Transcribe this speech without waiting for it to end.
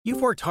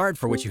You've worked hard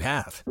for what you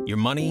have. Your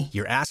money,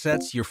 your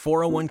assets, your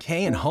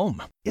 401k, and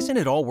home. Isn't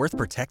it all worth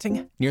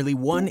protecting? Nearly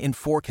 1 in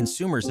 4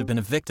 consumers have been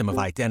a victim of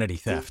identity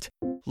theft.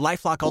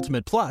 LifeLock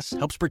Ultimate Plus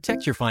helps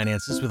protect your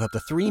finances with up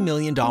to $3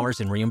 million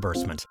in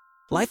reimbursement.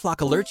 LifeLock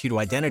alerts you to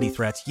identity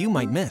threats you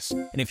might miss.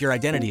 And if your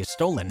identity is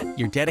stolen,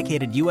 your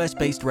dedicated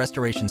U.S.-based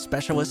restoration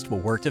specialist will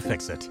work to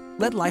fix it.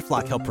 Let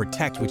LifeLock help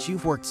protect what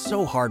you've worked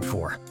so hard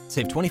for.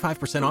 Save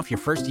 25% off your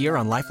first year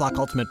on LifeLock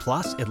Ultimate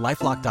Plus at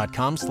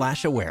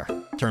LifeLock.com/aware.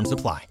 Terms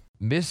apply.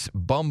 Miss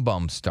Bum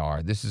Bum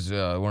Star. This is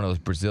one of those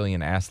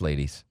Brazilian ass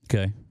ladies.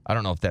 Okay. I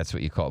don't know if that's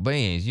what you call it. But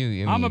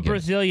anyways, I'm a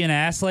Brazilian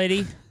ass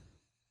lady.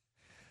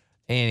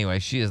 Anyway,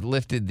 she has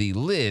lifted the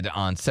lid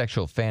on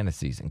sexual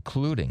fantasies,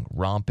 including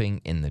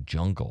romping in the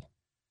jungle.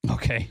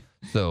 Okay.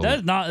 So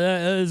that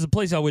is a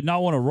place I would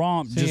not want to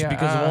romp just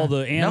because of all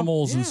the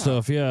animals and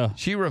stuff. Yeah.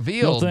 She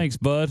revealed no thanks,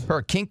 bud.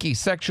 her kinky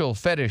sexual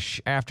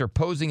fetish after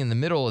posing in the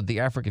middle of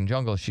the African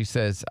jungle. She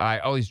says, I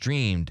always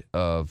dreamed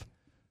of,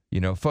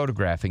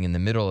 photographing in the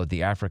middle of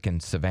the African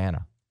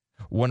savannah.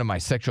 One of my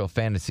sexual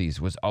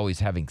fantasies was always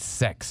having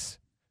sex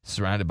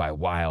surrounded by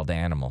wild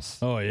animals.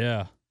 Oh,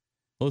 yeah.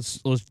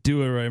 Let's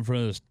do it right in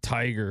front of this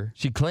tiger.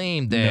 She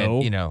claimed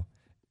that,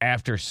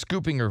 after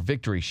scooping her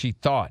victory, she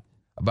thought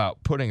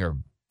about putting her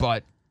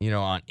butt,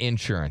 on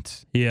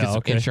insurance. Yeah, Get some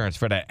okay. insurance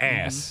for that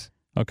ass.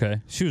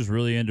 Okay. She was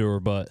really into her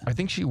butt. I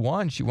think she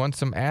won. She won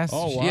some ass.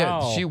 Oh, wow.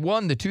 Yeah, she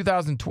won the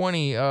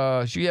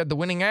 2020. She had the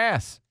winning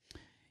ass.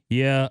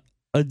 Yeah.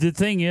 The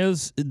thing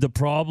is, the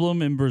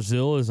problem in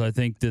Brazil is I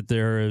think that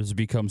there has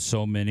become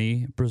so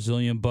many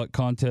Brazilian butt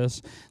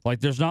contests. Like,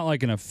 there's not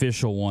like an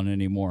official one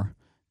anymore.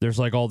 There's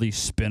like all these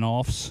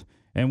spin-offs,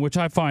 and which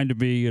I find to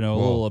be, a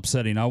little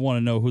upsetting. I want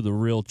to know who the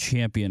real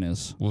champion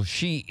is. Well,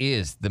 she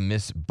is the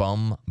Miss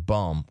Bum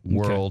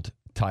World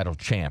title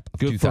champ of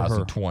Good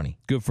 2020.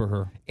 Good for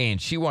her. And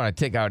she wanted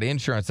to take out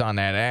insurance on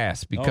that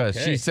ass because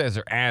she says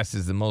her ass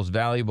is the most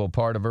valuable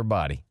part of her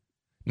body.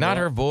 Not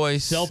her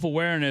voice.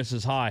 Self-awareness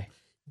is high.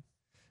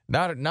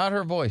 Not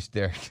her voice,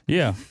 Derek.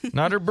 Yeah.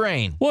 Not her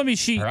brain. Well, I mean,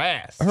 her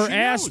ass. Her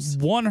ass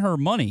won her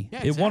money.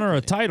 Yeah, it won her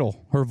a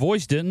title. Her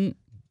voice didn't.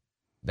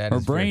 That her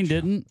is brain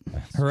didn't.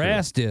 That's her true.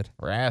 ass did.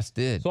 Her ass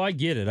did. So I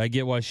get it. I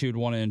get why she would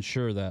want to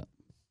insure that.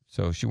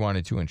 So she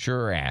wanted to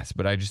insure her ass,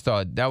 but I just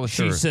thought that was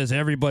She says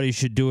everybody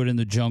should do it in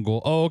the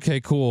jungle. Oh,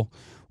 okay, cool.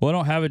 Well, I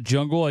don't have a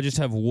jungle. I just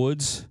have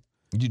woods.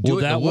 You do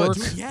it in the woods.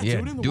 Work? Yeah,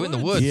 do it in the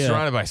woods,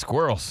 surrounded by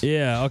squirrels.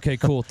 Yeah, okay,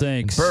 cool.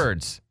 Thanks.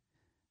 Birds.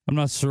 I'm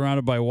not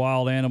surrounded by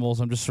wild animals.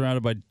 I'm just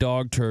surrounded by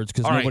dog turds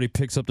because nobody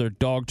picks up their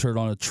dog turd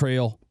on a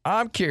trail.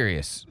 I'm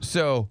curious.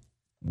 So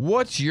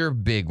what's your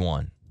big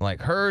one?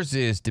 Like hers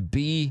is to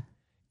be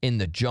in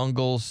the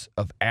jungles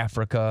of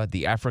Africa,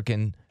 the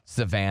African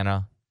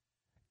savannah,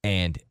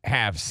 and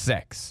have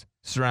sex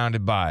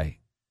surrounded by,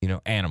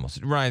 animals.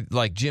 Right,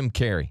 like Jim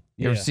Carrey.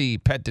 You ever see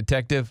Pet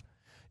Detective?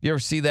 You ever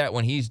see that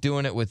when he's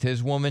doing it with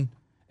his woman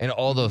and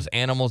all those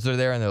animals are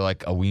there and they're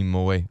like, a wee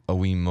moe,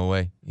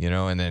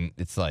 and then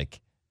it's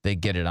like, they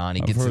get it on.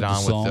 He gets it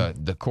on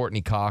with the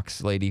Courtney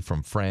Cox lady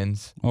from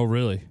Friends. Oh,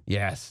 really?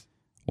 Yes.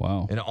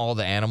 Wow. And all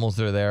the animals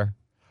are there.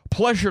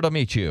 Pleasure to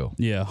meet you.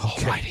 Yeah.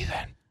 Okay. Alrighty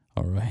then.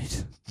 All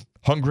right.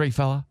 Hungry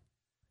fella.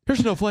 Here's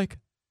a snowflake.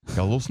 Got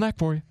a little snack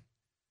for you.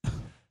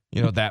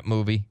 That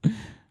movie.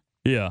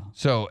 Yeah.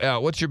 So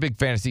what's your big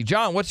fantasy?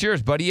 John, what's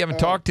yours, buddy? You haven't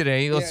talked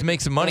today. Let's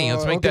make some money.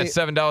 Let's make that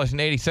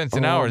 $7.80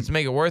 an hour. Let's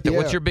make it worth it.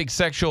 What's your big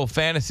sexual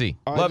fantasy?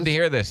 Love to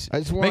hear this.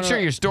 Make sure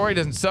your story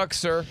doesn't suck,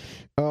 sir.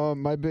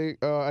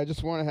 I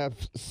just want to have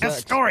sex. This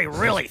story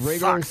really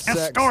sucks.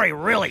 This story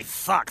really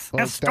sucks.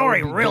 This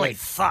story really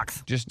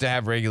sucks. Just to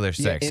have regular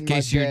sex. in In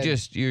case my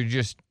you're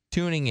just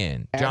tuning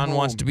in. At John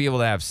wants home. to be able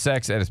to have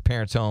sex at his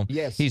parents' home.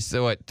 Yes. He's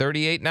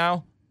 38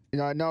 now?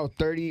 No,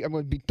 30. I'm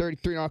going to be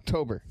 33 in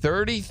October.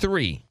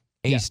 33.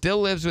 And he still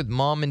lives with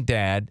mom and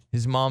dad.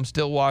 His mom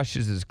still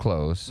washes his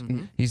clothes.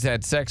 Mm-hmm. He's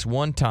had sex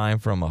one time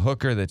from a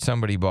hooker that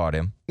somebody bought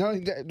him. No,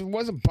 it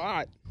wasn't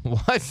bought.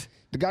 What?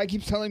 The guy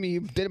keeps telling me you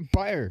didn't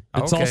buy her.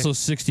 It's also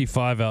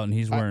 65 out and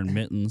he's wearing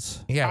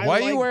mittens. Yeah, why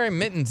are you wearing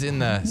mittens in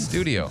the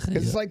studio?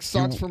 Because it's like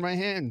socks for my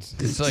hands.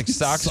 It's like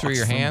socks for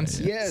your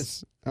hands?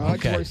 Yes. I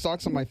like to wear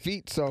socks on my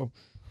feet, so.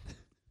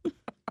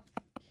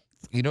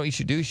 You know what you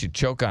should do? You should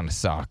choke on a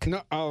sock.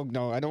 No,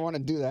 I don't want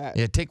to do that.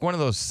 Yeah, take one of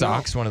those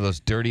socks, one of those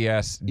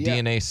dirty-ass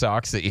DNA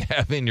socks that you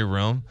have in your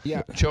room.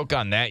 Yeah. Choke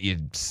on that, you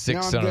sick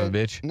No, I'm son of a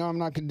good. bitch. No, I'm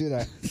not going to do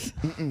that.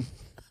 Mm-mm.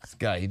 This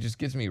guy, he just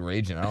gets me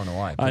raging. I don't know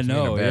why. It I puts me in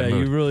a know. bad Yeah,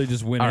 mood. you really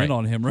just went All in right.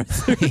 on him right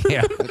there.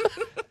 Yeah.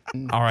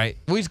 All right.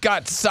 Well, he's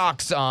got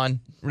socks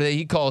on.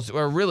 He calls,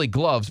 or really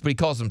gloves, but he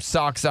calls them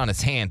socks on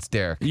his hands,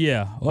 Derek.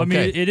 Yeah. Well, I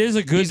Okay. mean, it is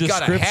a good He's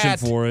got a description hat,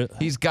 for it.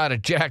 He's got a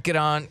jacket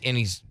on, and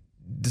he's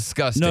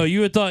disgusting. No,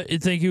 you would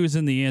think he was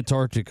in the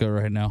Antarctica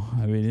right now.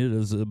 I mean, it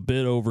is a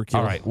bit overkill.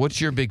 All right, what's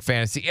your big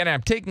fantasy? And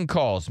I'm taking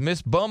calls.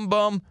 Miss Bum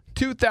Bum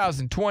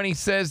 2020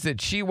 says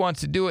that she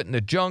wants to do it in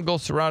the jungle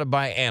surrounded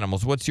by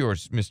animals. What's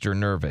yours, Mr.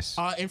 Nervous?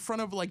 In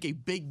front of like a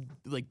big,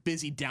 like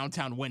busy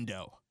downtown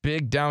window.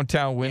 Big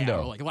downtown window. Yeah,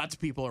 where, like lots of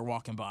people are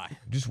walking by.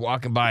 Just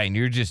walking by, and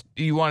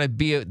you want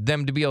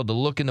them to be able to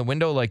look in the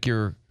window like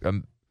you're,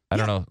 I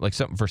don't know, like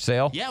something for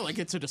sale? Yeah, like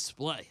it's a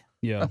display.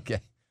 Yeah.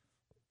 Okay.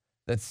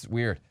 That's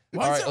weird.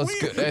 Why All is right, that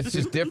let's weird? go. That's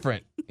just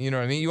different. You know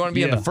what I mean? You want to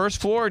be on the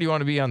first floor, or do you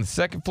want to be on the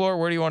second floor?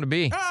 Where do you want to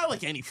be?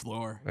 Like any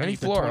floor. Any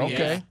Anything floor, 20,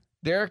 okay. yeah.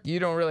 Derek, you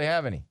don't really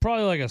have any.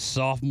 Probably like a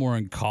sophomore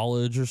in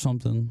college or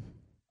something.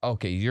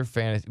 Okay, you're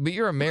fantasy, but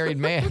you're a married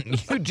man.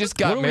 You just What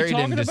got are we married in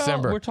talking about?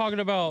 December. We're talking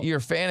about. Your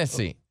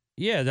fantasy.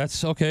 Yeah,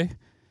 that's okay.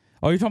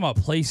 Oh, you're talking about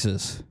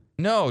places.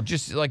 No,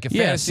 just like a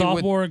Yeah, fantasy with.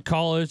 sophomore in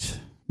college,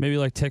 maybe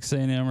like Texas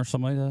A&M or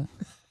something like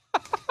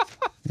that.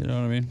 You know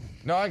what I mean?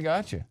 No, I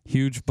got you.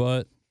 Huge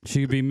butt.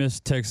 She could be Miss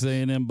Texas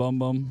A&M Bum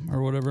Bum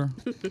or whatever.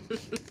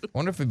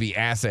 Wonder if it'd be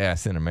ass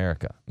in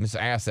America. Miss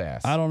Ass.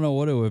 I don't know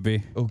what it would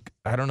be. Oh,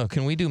 I don't know.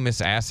 Can we do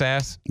Miss Ass?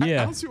 I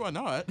Yeah, don't see why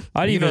not.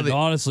 I'd You know even the-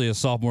 honestly a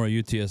sophomore at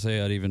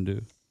UTSA. I'd even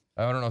do.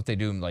 I don't know if they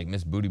do like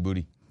Miss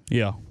Booty.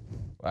 Yeah.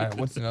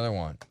 What's another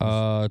one?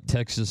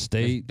 Texas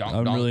State. Donk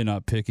I'm Donk. really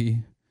not picky.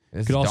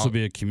 Miss Could also Donk-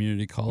 be a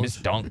community college. Miss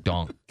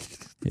Donk.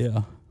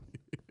 Yeah.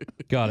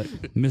 Got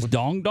it. Miss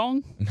Dong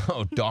Dong?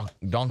 No, Donk.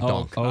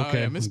 Oh,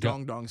 okay. Yeah, Miss Got-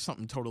 Dong Dong,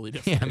 something totally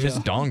different. Yeah, Miss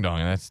Dong.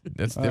 That's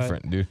All right.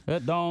 different, dude.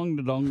 That dong,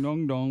 da dong,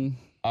 dong,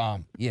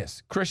 dong.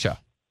 Yes, Krisha.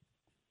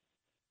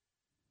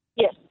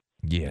 Yes.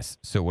 Yes.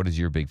 So, what is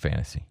your big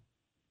fantasy?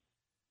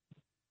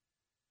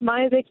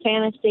 My big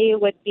fantasy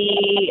would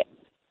be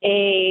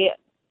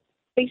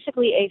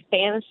basically a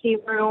fantasy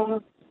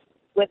room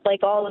with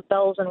like all the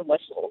bells and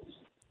whistles.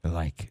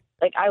 Like,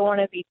 I want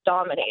to be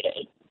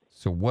dominated.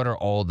 so what are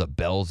all the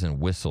bells and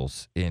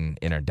whistles in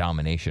a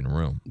domination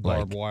room?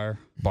 Barbed Like wire.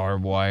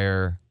 barbed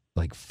wire,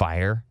 like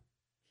fire.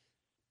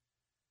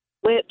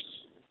 Whips,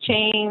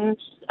 chains,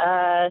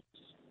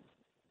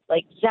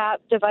 like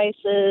zap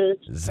devices.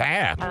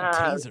 Zap.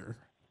 Taser.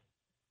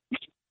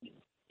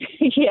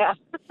 Yeah.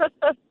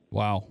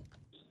 Wow.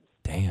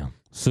 Damn.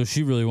 So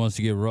she really wants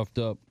to get roughed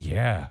up.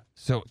 Yeah.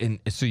 So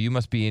you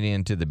must be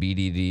into the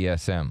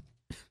BDDSM.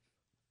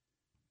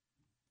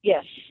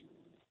 Yes.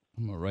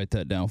 I'm going to write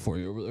that down for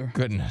you over there.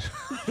 Goodness.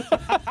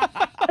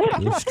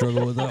 Really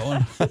struggle with that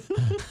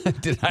one.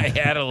 Did I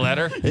add a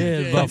letter? Yeah,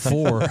 it's about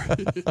 4.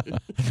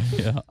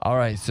 Yeah. All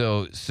right.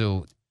 So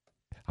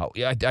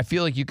I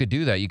feel like you could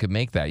do that. You could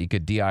make that. You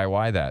could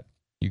DIY that.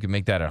 You could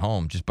make that at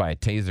home. Just buy a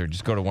taser.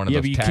 Just go to one of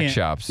but those you tack can't-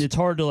 shops. It's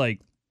hard to like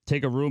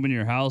take a room in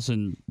your house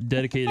and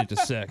dedicate it to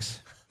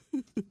sex.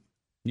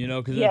 You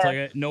know, because it's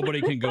Yeah. like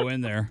nobody can go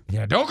in there.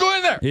 Yeah. Don't go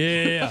in there.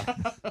 Yeah.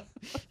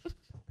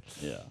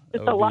 Yeah.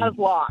 It's a lot of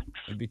locks.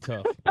 It'd be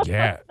tough.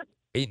 Yeah.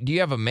 Do you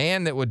have a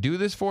man that would do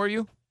this for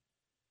you?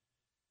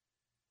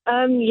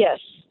 Yes.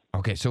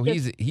 Okay, so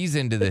he's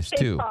into this Same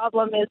too.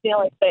 problem is the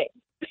only thing.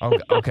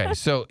 Okay,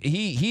 so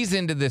he's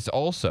into this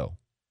also.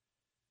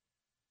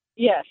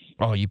 Yes.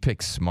 Oh, you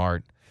pick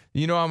smart.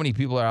 You know how many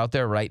people are out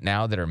there right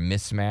now that are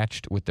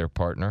mismatched with their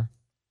partner?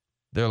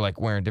 They're like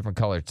wearing different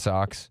colored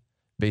socks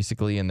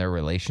basically in their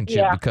relationship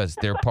Yeah. because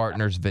their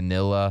partner's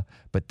vanilla,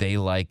 but they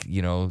like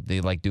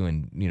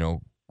doing,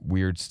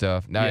 weird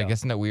stuff. No, I Yeah.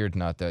 guess not weird,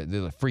 not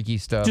the freaky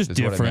stuff. Just is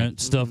what I meant. different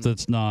stuff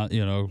that's not,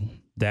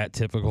 that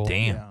typical.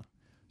 Damn. Yeah.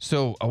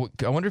 So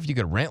I wonder if you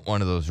could rent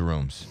one of those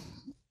rooms.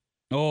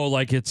 Oh,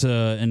 like it's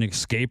an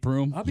escape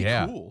room? That'd be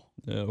Yeah. cool.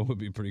 Yeah, it would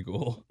be pretty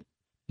cool.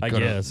 You I go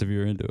to- guess if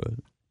you're into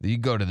it. You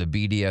go to the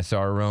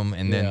BDSR room,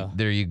 and then Yeah.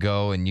 there you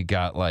go, and you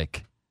got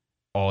like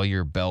all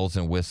your bells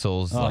and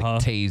whistles, like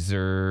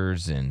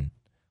tasers and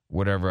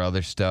whatever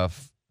other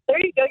stuff. There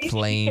you go. You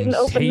Flames. can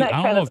open that I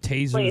don't kind know of if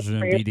tasers place are in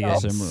for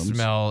yourself. BDSM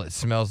rooms. It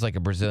smells like a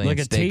Brazilian Like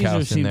a steakhouse taser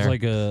in seems there.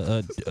 like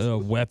a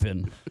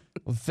weapon.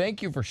 Well,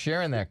 thank you for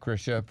sharing that,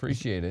 Krisha.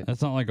 Appreciate it.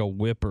 That's not like a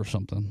whip or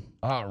something.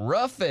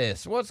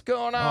 Rufus, what's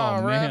going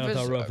on, Oh, man, I Rufus?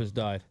 thought Rufus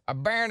died.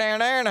 Bear down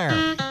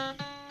there.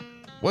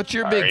 What's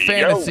your big There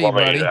you go. fantasy, I mean,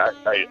 buddy?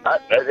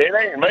 it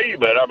ain't me,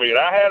 but I mean,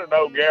 I had an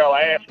old gal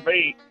ask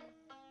me.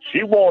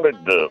 She wanted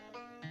to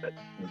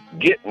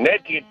get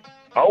naked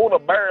on a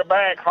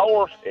bareback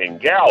horse and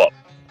gallop.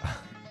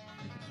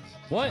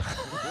 What?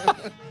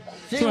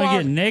 She want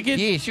to get naked?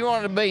 Yeah, she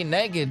wanted to be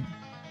naked.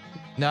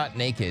 Not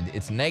naked.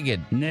 It's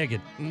naked.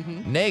 Naked.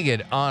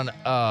 Naked on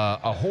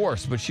a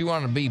horse, but she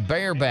wanted to be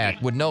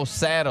bareback with no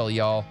saddle,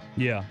 y'all.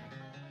 Yeah.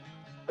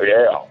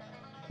 Yeah.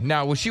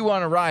 Now, would she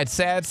want to ride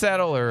sad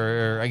saddle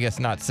or I guess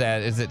not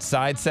sad? Is it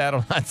side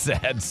saddle? Not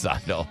sad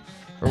saddle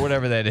or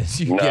whatever that is.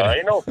 You No, get it.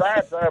 ain't no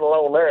side saddle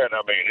on there.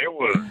 I mean, it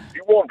was,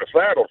 she wanted to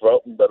saddle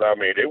something, but I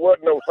mean, it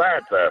wasn't no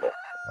side saddle.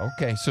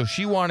 Okay, so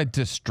she wanted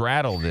to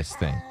straddle this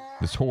thing,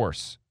 this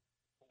horse.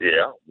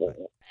 Yeah. Well,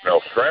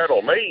 now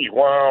straddle me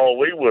while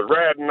we was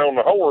riding on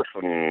the horse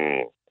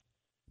and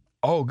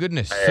Oh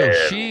goodness! So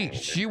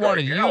she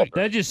wanted you.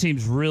 That just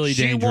seems really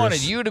She dangerous.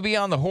 wanted you to be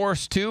on the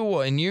horse too,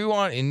 and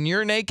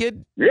you're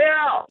naked.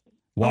 yeah.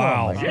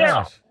 Wow. Oh, my Yeah.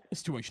 gosh.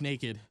 It's too much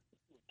naked.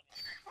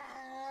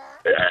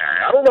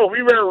 I don't know if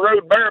you've ever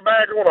rode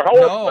bareback on a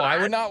horse. No, but I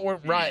would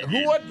not ride.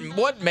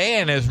 What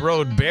man has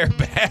rode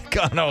bareback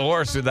on a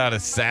horse without a My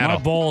saddle?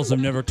 balls have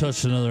never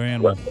touched another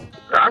animal.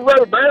 I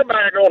rode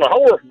bareback on a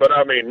horse, but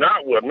I mean,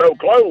 not with no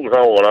clothes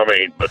on. I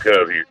mean,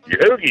 because your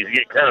hoogies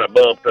get kind of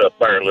bumped up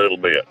there a little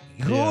bit.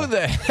 Who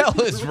the hell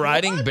is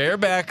riding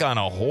bareback on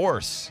a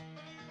horse?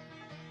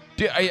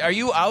 Are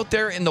you out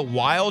there in the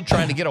wild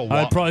trying to get a walk?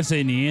 I'd probably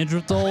say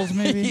Neanderthals,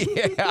 maybe.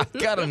 Yeah, I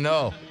gotta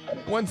know.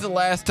 When's the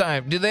last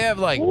time? Do they have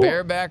like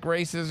bareback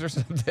races or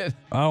something?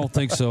 I don't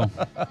think so.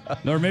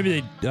 Or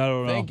maybe they. I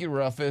don't know. Thank you,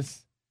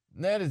 Rufus.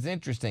 That is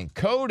interesting.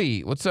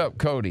 Cody, what's up,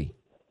 Cody?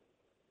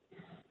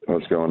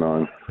 What's going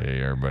on?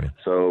 Hey, everybody.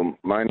 So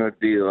mine would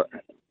be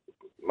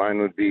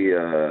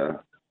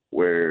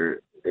where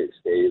it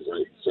stays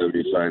like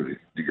 75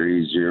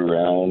 degrees year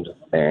round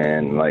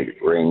and like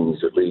rains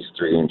at least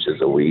 3 inches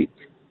a week.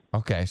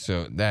 Okay,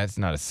 so that's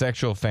not a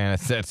sexual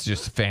fantasy. That's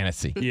just a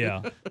fantasy.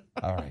 Yeah.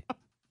 All right.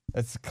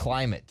 That's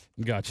climate.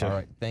 Gotcha. All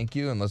right. Thank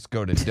you. And let's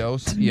go to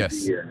Dose.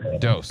 Yes.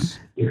 Dose.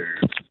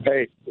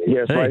 Hey,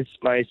 yes, Hey.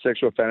 my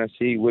sexual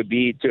fantasy would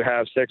be to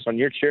have sex on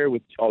your chair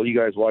with all you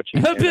guys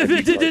watching. And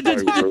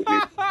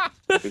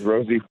with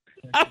Rosie.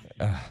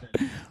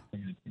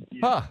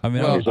 Huh. I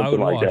mean, Well, I Something would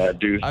like watch. that,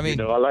 dude. I mean-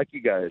 I like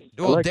you guys.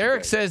 I Well, like you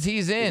Derek guys. says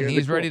he's in. You guys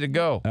He's are ready to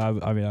go. I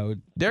mean, I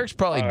would. Derek's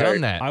probably All done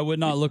right. that. I would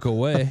not look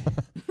away.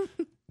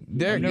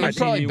 Derek, never you seen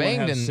probably anyone banged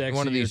have in sex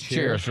one of in your these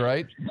chair. chairs,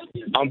 right?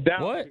 I'm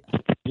down. What?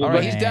 All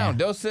right, he's Nah. down.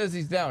 Dose says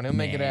he's down. He'll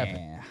make it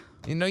happen.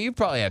 You know, you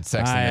probably had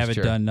sex I in this haven't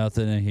chair. done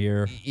nothing in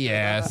here.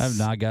 Yes. I've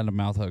not gotten a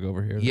mouth hug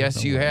over here. Yes,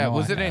 There's you no way. have. No,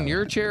 Was I it in haven't.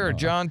 your chair or No.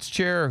 John's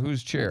chair or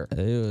whose chair?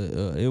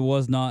 It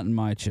was not in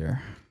my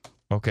chair.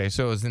 Okay,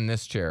 so it was in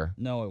this chair.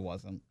 No, it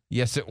wasn't.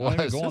 Yes, it I don't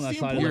even was. go on that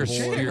side of Your the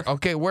board. chair.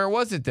 Okay, where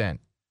was it then?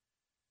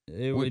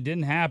 It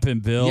didn't happen,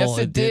 Bill. Yes,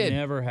 it did. Didn't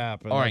ever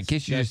happen. All right, in That's-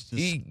 case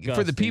you that's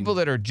for the people disgusting.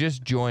 that are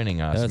just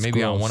joining us, That's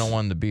maybe on gross.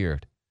 101 The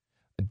Beard,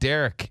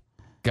 Derek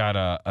got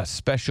a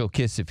special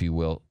kiss, if you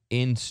will,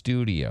 in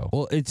studio.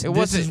 Well, It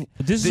wasn't-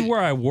 This is where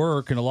I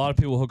work, and a lot of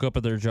people hook up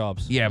at their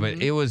jobs. Yeah,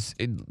 but it was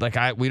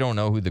we don't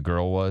know who the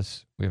girl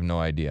was. We have no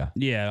idea.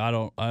 Yeah, I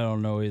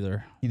don't know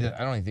either. I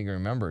don't even think you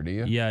remember, do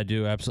you? Yeah, I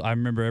do. Absolutely. I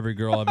remember every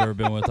girl I've ever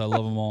been with. I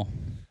love them all.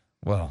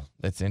 Well,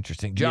 that's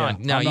interesting. John,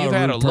 Yeah, now I'm not you've a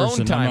had rude alone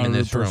person. I'm time not in a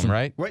rude this room, person.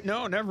 right? Wait,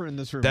 no, never in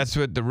this room. That's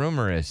what the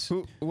rumor is.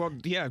 Who? Well,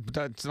 yeah, but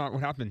that's not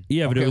what happened.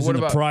 Yeah, but Okay, it was what in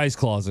the about- prize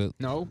closet.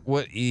 No,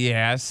 What?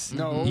 Yes.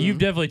 no. You've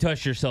definitely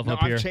touched yourself No, up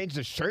here. I've changed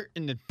the shirt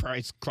in the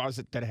prize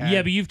closet that had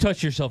Yeah, but you've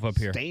touched yourself up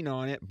here. stain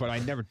on it, but I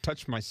never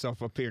touched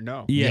myself up here.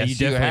 No. Yeah, Yes, you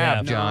definitely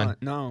have, No, John.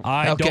 No.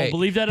 I Okay, don't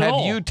believe that at have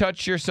all. you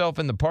touched yourself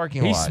in the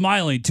parking He's lot?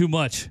 smiling too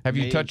much. Have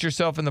you Maybe. touched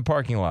yourself in the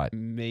parking lot?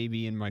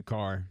 Maybe in my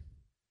car,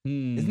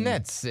 Isn't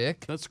that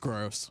sick? That's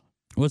gross.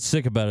 What's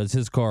sick about it? It's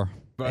his car.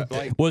 but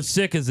like, What's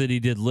sick is that he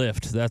did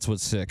lift. That's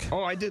what's sick.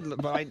 oh, I did,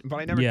 but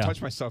I never Yeah.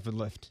 touched myself in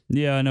lift.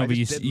 Yeah, I know, I but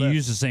you just did you lift.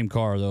 use the same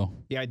car though.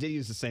 Yeah, I did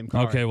use the same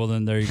car. Okay, well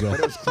then there you go. But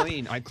it was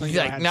clean. I cleaned. He's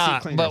it. I like, had nah,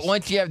 seat cleaners. but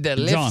once you have the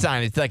lift John,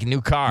 sign, it's like a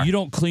new car. You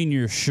don't clean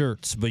your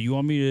shirts, but you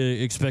want me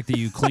to expect that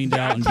you cleaned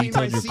out and clean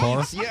my detailed your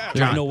car? seats, yeah.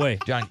 There's no way.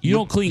 John, you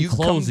don't clean come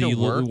clothes to that you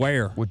work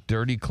wear with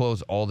dirty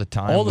clothes all the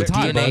time. All the with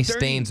time, DNA bud.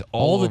 stains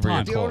All all the over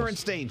time. your Deodorant clothes.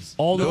 stains.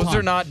 all the Those time.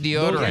 are not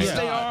deodorant. Yes, Yeah.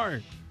 they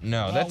are.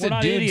 No, Well, that's we're a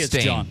not dude idiots,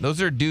 stain. John.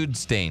 Those are dude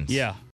stains. Yeah.